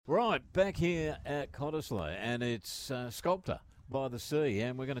Right, back here at Cottesloe, and it's Sculptor by the Sea,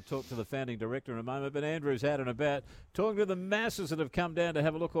 and we're going to talk to the founding director in a moment, but Andrew's out and about talking to the masses that have come down to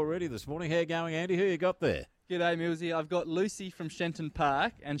have a look already this morning. How you going, Andy? Who you got there? G'day, Millsy. I've got Lucy from Shenton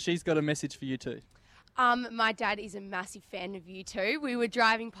Park, and she's got a message for you too. My dad is a massive fan of you too. We were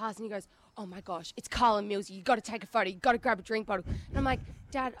driving past and he goes, "Oh my gosh, it's Carl and Millsy. You got to take a photo. You got to grab a drink bottle." And I'm like,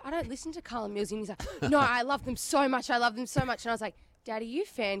 "Dad, I don't listen to Carl and Millsy." And he's like, "No, I love them so much. I love them so much." And I was like, "Dad, are you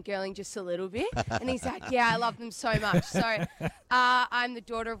fangirling just a little bit?" And he's like, "Yeah, I love them so much." So I'm the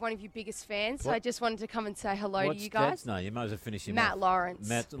daughter of one of your biggest fans, so I just wanted to come and say hello to you guys. What's Dad's name? You might as well finish him Matt off. Lawrence.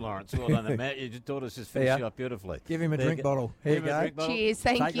 Matt Lawrence. Well done, Matt. Your daughter's just finished you up beautifully. Give him a drink bottle. Here you go. Cheers,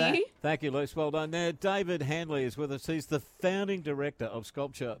 thank you. Thank you, Luce. Well done. Now, David Handley is with us. He's the founding director of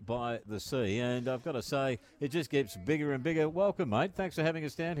Sculpture by the Sea, and I've got to say, it just gets bigger and bigger. Welcome, mate. Thanks for having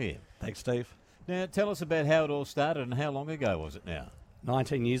us down here. Thanks, Steve. Now, tell us about how it all started and how long ago was it now?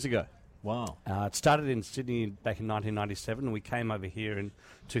 19 years ago. Wow. It started in Sydney back in 1997, and we came over here in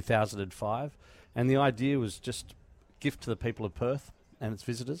 2005. And the idea was just gift to the people of Perth and its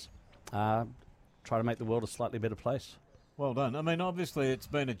visitors. Try to make the world a slightly better place. Well done. I mean, obviously, it's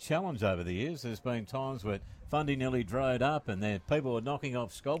been a challenge over the years. There's been times where funding nearly dried up and there people were knocking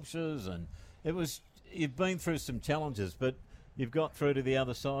off sculptures, and you've been through some challenges, but you've got through to the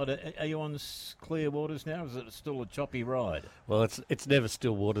other side. Are you on clear waters now? Is it still a choppy ride? Well, it's never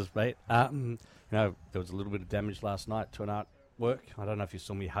still waters, mate. There was a little bit of damage last night to an artwork. I don't know if you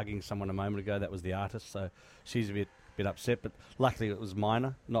saw me hugging someone a moment ago. That was the artist, so she's a bit upset, but luckily it was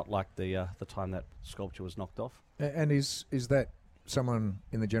minor, not like the time that sculpture was knocked off. And is that someone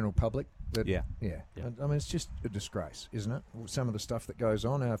in the general public? Yeah. I mean, it's just a disgrace, isn't it? Some of the stuff that goes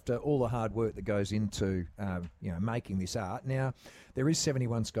on after all the hard work that goes into, making this art. Now, there is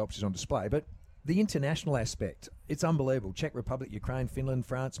 71 sculptures on display, but the international aspect, it's unbelievable. Czech Republic, Ukraine, Finland,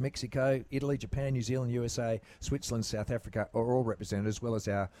 France, Mexico, Italy, Japan, New Zealand, USA, Switzerland, South Africa are all represented, as well as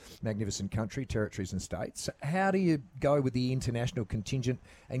our magnificent country, territories and states. How do you go with the international contingent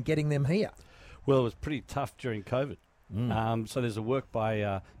and getting them here? Well, it was pretty tough during COVID. So there's a work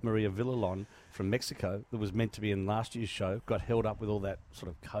by Maria Villalon from Mexico that was meant to be in last year's show, got held up with all that sort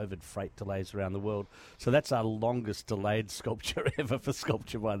of COVID freight delays around the world. So that's our longest delayed sculpture ever for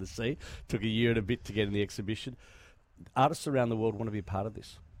Sculpture by the Sea. Took a year and a bit to get in the exhibition. Artists around the world want to be a part of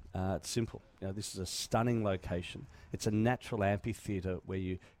this. It's simple. This is a stunning location. It's a natural amphitheatre where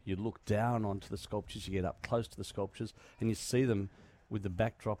you look down onto the sculptures, you get up close to the sculptures, and you see them with the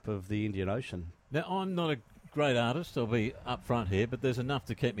backdrop of the Indian Ocean. Now, I'm not a great artist, I'll be up front here, but there's enough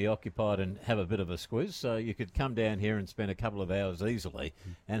to keep me occupied and have a bit of a squiz, so you could come down here and spend a couple of hours easily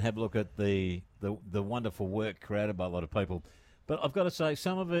and have a look at the wonderful work created by a lot of people. But I've got to say,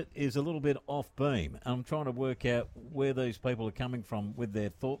 some of it is a little bit off beam. I'm trying to work out where these people are coming from with their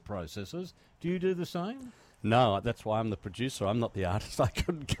thought processes. Do you do the same? No, that's why I'm the producer. I'm not the artist. I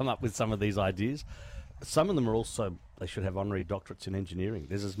couldn't come up with some of these ideas. Some of them are also, they should have honorary doctorates in engineering.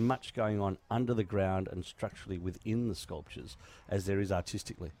 There's as much going on under the ground and structurally within the sculptures as there is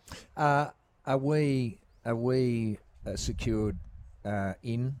artistically. Are we secured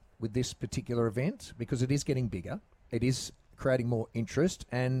in with this particular event? Because it is getting bigger. It is creating more interest,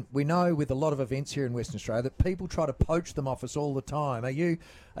 and we know with a lot of events here in Western Australia that people try to poach them off us all the time. Are you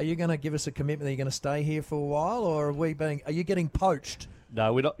going to give us a commitment that you're going to stay here for a while, or are you getting poached?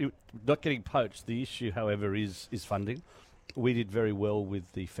 No, we're not getting poached. The issue, however, is funding. We did very well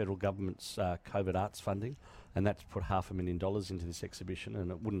with the federal government's COVID arts funding, and that's put $500,000 into this exhibition, and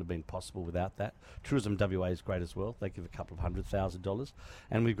it wouldn't have been possible without that. Tourism WA is great as well. They give a couple of $100,000.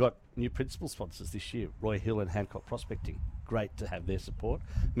 And we've got new principal sponsors this year, Roy Hill and Hancock Prospecting. Great to have their support.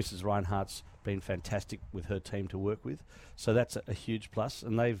 Mrs. Reinhardt's been fantastic with her team to work with. So that's a huge plus,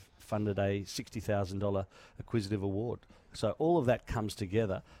 and they've funded a $60,000 acquisitive award. So all of that comes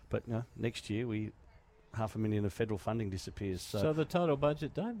together, but next year $500,000 of federal funding disappears. So the total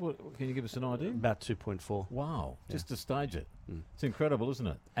budget, Dave, can you give us an idea? About 2.4. Wow, just to stage it. It's incredible, isn't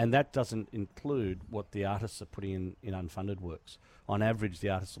it? And that doesn't include what the artists are putting in unfunded works. On average, the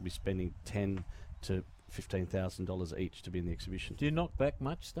artists will be spending $10,000 to $15,000 each to be in the exhibition. Do you knock back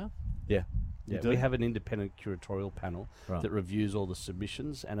much stuff? Yeah. We have an independent curatorial panel that reviews all the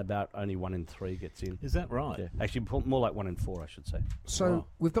submissions, and about only 1 in 3 gets in. Is that right? Yeah. Actually, more like 1 in 4, I should say. So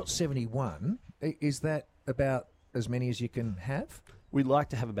we've got 71. Is that about as many as you can have? We'd like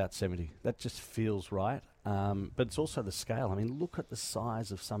to have about 70. That just feels right. But it's also the scale. I mean, look at the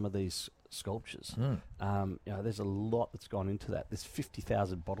size of some of these sculptures. There's a lot that's gone into that. There's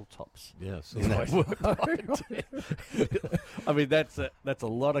 50,000 bottle tops. Yes. In that work. I mean, that's a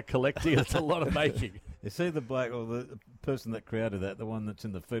lot of collecting. It's a lot of making. You see the bloke, or the person that created that, the one that's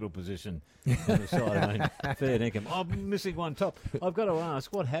in the fetal position on the side. I mean, fair dinkum. I'm missing one top. I've got to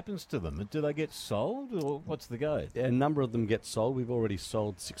ask, what happens to them? Do they get sold, or what's the go? A number of them get sold. We've already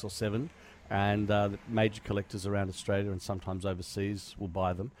sold 6 or 7, and the major collectors around Australia and sometimes overseas will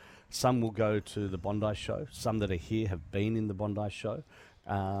buy them. Some will go to the Bondi show. Some that are here have been in the Bondi show.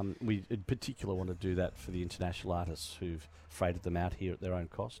 We in particular want to do that for the international artists who've freighted them out here at their own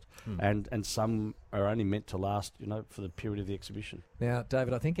cost. And some are only meant to last, for the period of the exhibition. Now,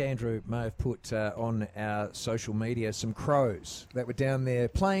 David, I think Andrew may have put on our social media some crows that were down there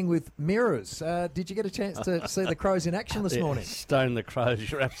playing with mirrors. Did you get a chance to see the crows in action this morning? Stone the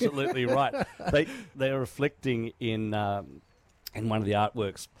crows, you're absolutely right. They are reflecting in one of the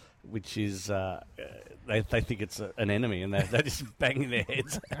artworks, which is they think it's an enemy, and they're just banging their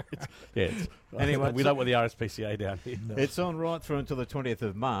heads. Anyway, we don't want the RSPCA down here. No. It's on right through until the 20th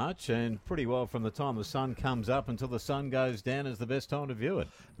of March, and pretty well from the time the sun comes up until the sun goes down is the best time to view it.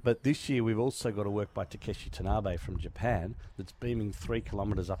 But this year we've also got a work by Takeshi Tanabe from Japan that's beaming 3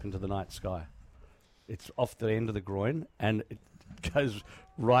 kilometres up into the night sky. It's off the end of the groin, and it goes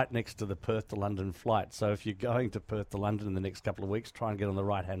right next to the Perth to London flight. So if you're going to Perth to London in the next couple of weeks, try and get on the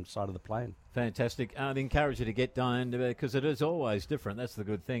right-hand side of the plane. Fantastic. I'd encourage you to get down because it is always different. That's the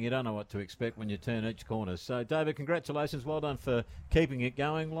good thing. You don't know what to expect when you turn each corner. So, David, congratulations. Well done for keeping it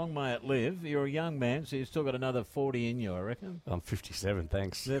going. Long may it live. You're a young man, so you've still got another 40 in you, I reckon. I'm 57,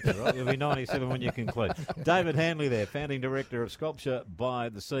 thanks. That's right. You'll be 97 when you conclude. David Handley there, founding director of Sculpture by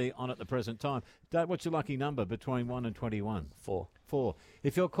the Sea on at the present time. Dave, what's your lucky number between 1 and 21? 4.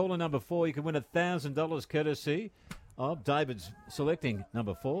 If you're caller number 4, you can win $1,000 courtesy of David's selecting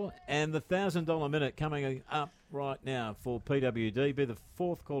number 4, and the $1,000 minute coming up right now for PWD. Be the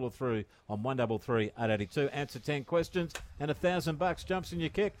 4th caller through on 133 882. Answer 10 questions, and $1,000 jumps in your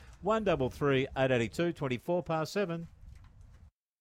kick. 133 882, 24 past 7.